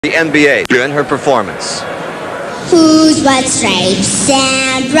the NBA in her performance. Whose white stripes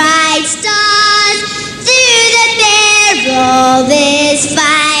and bright stars through the barrel this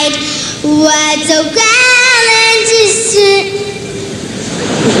fight? What so gallant is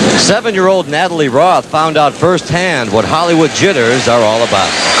 7-year-old Natalie Roth found out firsthand what Hollywood jitters are all about.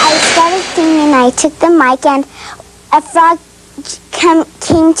 I started singing and I took the mic and a frog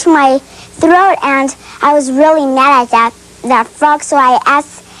came to my throat and I was really mad at that frog, so I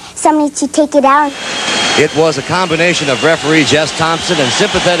asked somebody to take it out. It was a combination of referee Jess Thompson and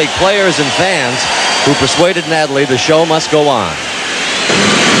sympathetic players and fans who persuaded Natalie the show must go on.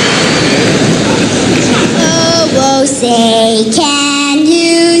 Oh, say, can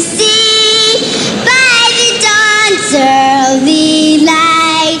you see by the dawn's early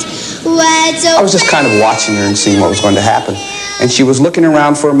light what so... I was just kind of watching her and seeing what was going to happen. And she was looking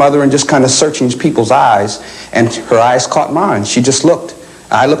around for her mother and just kind of searching people's eyes, and her eyes caught mine. She just looked.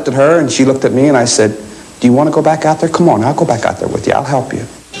 I looked at her and she looked at me and I said, do you want to go back out there? Come on, I'll go back out there with you. I'll help you. Or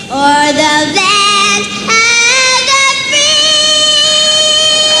the land and the free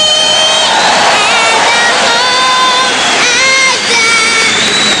and the home and the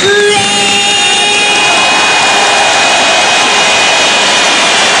brave.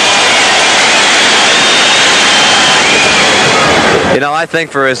 You know, I think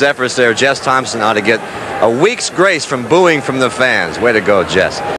for his efforts there, Jess Thompson ought to get a week's grace from booing from the fans. Way to go, Jess.